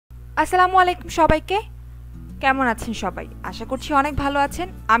আসসালামু আলাইকুম সবাইকে। কেমন আছেন সবাই? আশা করছি অনেক ভালো আছেন।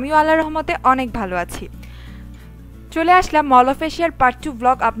 আমিও আল্লাহর রহমতে অনেক ভালো আছি। চলে আসলাম মল অফ এশিয়ার পার্ট 2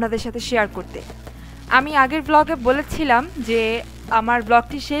 ব্লগ আপনাদের সাথে শেয়ার করতে। আমি আগের ব্লগে বলেছিলাম যে আমার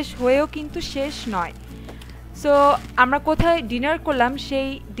ব্লগটি শেষ হয়েও কিন্তু শেষ নয়। সো আমরা কোথায় ডিনার করলাম, সেই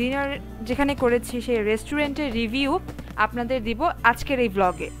ডিনার যেখানে করেছি সেই রেস্টুরেন্টের রিভিউ আপনাদের দিব আজকের এই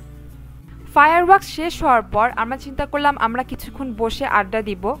ব্লগে। ফায়ারওয়ার্কস শেষ হওয়ার পর আমরা চিন্তা করলাম আমরা কিছুক্ষণ বসে আড্ডা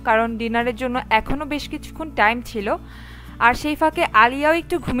দিব, কারণ ডিনারের জন্য এখনও বেশ কিছুক্ষণ টাইম ছিল। আর সেই ফাঁকে আলিয়াও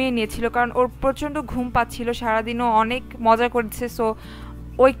একটু ঘুমিয়ে নিয়েছিল, কারণ ওর প্রচণ্ড ঘুম পাচ্ছিল, সারাদিনও অনেক মজা করেছে, সো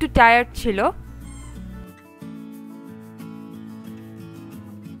ও একটু টায়ার্ড ছিল।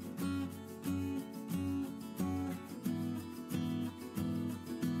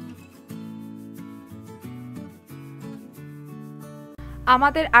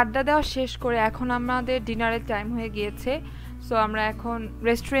 আমাদের আড্ডা দেওয়া শেষ করে এখন আমাদের ডিনারের টাইম হয়ে গিয়েছে। সো আমরা এখন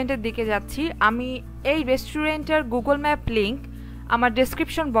রেস্টুরেন্টের দিকে যাচ্ছি। আমি এই রেস্টুরেন্টের গুগল ম্যাপ লিঙ্ক আমার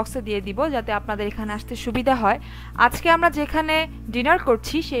ডেসক্রিপশন বক্সে দিয়ে দিব, যাতে আপনাদের এখানে আসতে সুবিধা হয়। আজকে আমরা যেখানে ডিনার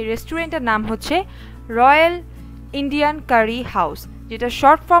করছি সেই রেস্টুরেন্টের নাম হচ্ছে রয়্যাল ইন্ডিয়ান কারি হাউস, যেটা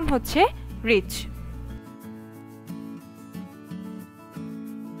শর্ট ফর্ম হচ্ছে রিচ।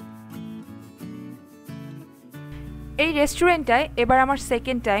 এই রেস্টুরেন্টটায় এবার আমার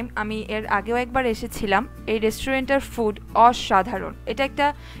সেকেন্ড টাইম। আমি এর আগেও একবার এসেছিলাম। এই রেস্টুরেন্টের ফুড অসাধারণ। এটা একটা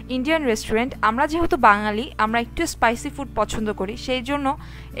ইন্ডিয়ান রেস্টুরেন্ট। আমরা যেহেতু বাঙালি, আমরা একটু স্পাইসি ফুড পছন্দ করি, সেই জন্য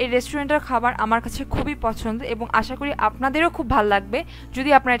এই রেস্টুরেন্টের খাবার আমার কাছে খুবই পছন্দ এবং আশা করি আপনাদেরও খুব ভালো লাগবে যদি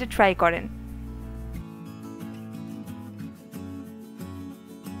আপনারা এটা ট্রাই করেন।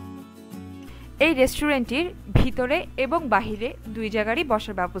 এই রেস্টুরেন্টটির ভিতরে এবং বাহিরে দুই জায়গারই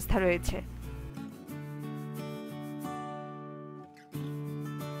বসার ব্যবস্থা রয়েছে।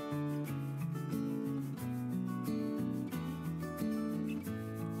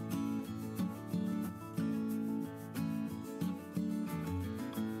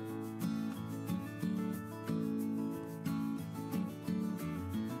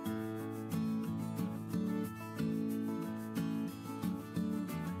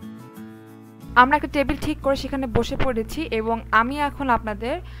 আমরা একটা টেবিল ঠিক করে সেখানে বসে পড়েছি এবং আমি এখন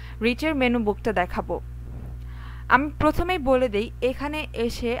আপনাদের রিচের মেনু বুকটা দেখাবো। আমি প্রথমেই বলে দেই, এখানে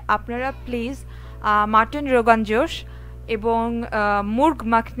এসে আপনারা প্লিজ মাটন রোগান জোশ এবং মুরগ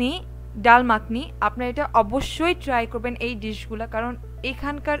মাখনি, ডাল মাখনি, আপনারা এটা অবশ্যই ট্রাই করবেন এই ডিশগুলো, কারণ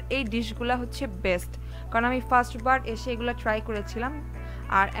এখানকার এই ডিশগুলো হচ্ছে বেস্ট। কারণ আমি ফার্স্টবার এসে এগুলো ট্রাই করেছিলাম,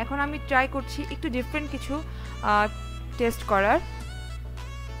 আর এখন আমি ট্রাই করছি একটু ডিফারেন্ট কিছু টেস্ট করার।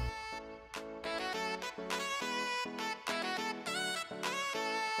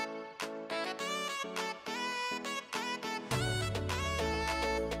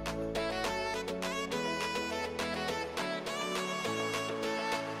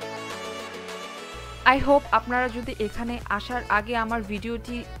 আই হোপ আপনারা যদি এখানে আসার আগে আমার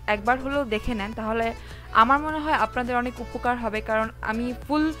ভিডিওটি একবার হলেও দেখে নেন, তাহলে আমার মনে হয় আপনাদের অনেক উপকার হবে, কারণ আমি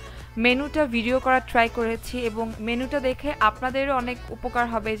ফুল মেনুটা ভিডিও করার ট্রাই করেছি এবং মেনুটা দেখে আপনাদেরও অনেক উপকার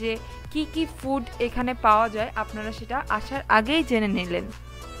হবে যে কি কি ফুড এখানে পাওয়া যায়, আপনারা সেটা আসার আগেই জেনে নিলেন।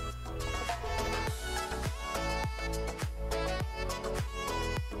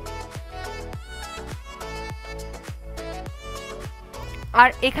 আর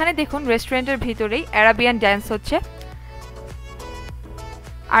এখানে দেখুন রেস্টুরেন্টের ভিতরেই অ্যারাবিয়ান ড্যান্স হচ্ছে।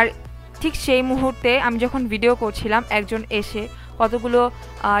 আর ঠিক সেই মুহূর্তে আমি যখন ভিডিও করছিলাম, একজন এসে কতগুলো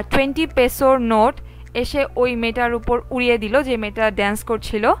 20 পেসোর নোট এসে ওই মেয়েটার উপর উড়িয়ে দিল, যে মেয়েটা ড্যান্স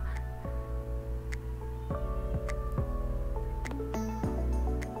করছিল।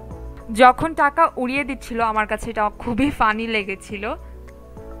 যখন টাকা উড়িয়ে দিচ্ছিল আমার কাছে এটা খুবই ফানি লেগেছিল।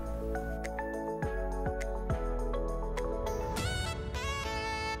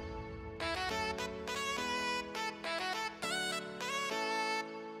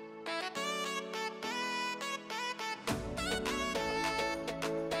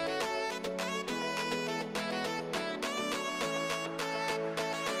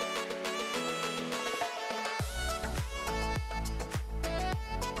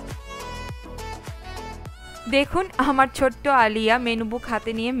 দেখুন আমার ছোট্ট আলিয়া মেনু বুক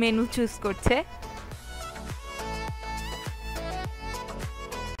হাতে নিয়ে মেনু চুজ করছে।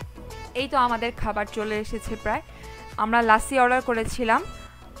 এই তো আমাদের খাবার চলে এসেছে প্রায়। আমরা লাসি অর্ডার করেছিলাম,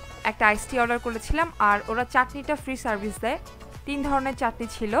 একটা আইস টি অর্ডার করেছিলাম, আর ওরা চাটনিটা ফ্রি সার্ভিস দেয়। 3 ধরনের চাটনি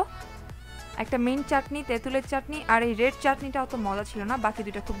ছিল, একটা মিন্ট চাটনি, তেঁতুলের চাটনি, আর এই রেড চাটনিটা অত মজা ছিল না, বাকি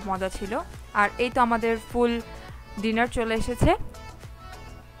দুটো খুব মজা ছিল। আর এই তো আমাদের ফুল ডিনার চলে এসেছে।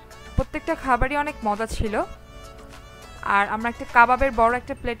 প্রত্যেকটা খাবারই অনেক মজা ছিল। আর আমরা একটা কাবাবের বড়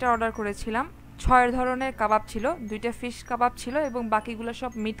একটা প্লেটার অর্ডার করেছিলাম, 6 ধরনের কাবাব ছিল, 2টা ফিশ কাবাব ছিল এবং বাকিগুলো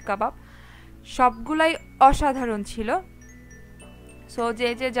সব মিট কাবাব। সবগুলাই অসাধারণ ছিল। সো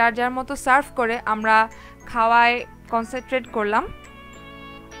যে যার যার মতো সার্ভ করে আমরা খাওয়ায় কনসেন্ট্রেট করলাম।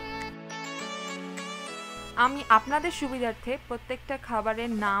 আমি আপনাদের সুবিধার্থে প্রত্যেকটা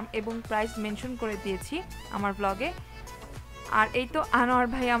খাবারের নাম এবং প্রাইস মেনশন করে দিয়েছি আমার ব্লগে। আর এই তো আনোয়ার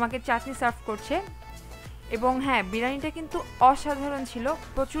ভাই আমাকে চাটনি সার্ভ করছে। এবং হ্যাঁ, বিরিয়ানিটা কিন্তু অসাধারণ ছিল,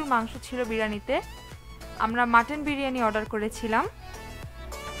 প্রচুর মাংস ছিল বিরিয়ানিতে। আমরা মাটন বিরিয়ানি অর্ডার করেছিলাম।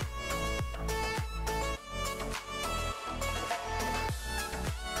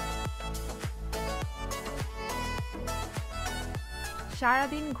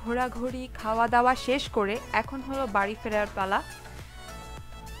 সারাদিন ঘোরাঘুরি খাওয়া দাওয়া শেষ করে এখন হলো বাড়ি ফেরার পালা।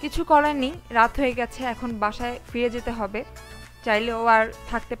 কিছু করার নেই, রাত হয়ে গেছে, এখন বাসায় ফিরে যেতে হবে, চাইলেও আর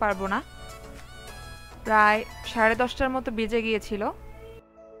থাকতে পারবো না। প্রায় 10:30টার মতো বেজে গিয়েছিল।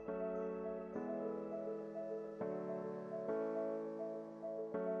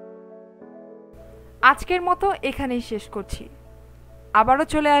 আজকের মতো এখানেই শেষ করছি। আবারও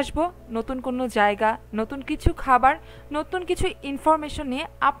চলে আসব নতুন কোনো জায়গা, নতুন কিছু খাবার, নতুন কিছু ইনফরমেশন নিয়ে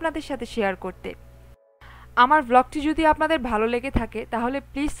আপনাদের সাথে শেয়ার করতে। আমার ব্লগটি যদি আপনাদের ভালো লেগে থাকে তাহলে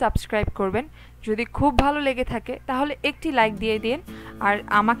প্লিজ সাবস্ক্রাইব করবেন। যদি খুব ভালো লেগে থাকে তাহলে একটি লাইক দিয়ে দিন। আর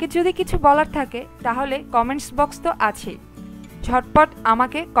আমাকে যদি কিছু বলার থাকে তাহলে কমেন্টস বক্স তো আছেই, ঝটপট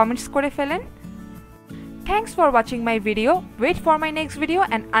আমাকে কমেন্টস করে ফেলেন। Thanks for watching my video. Wait for my next video,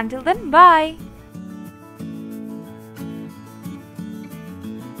 and until then, by.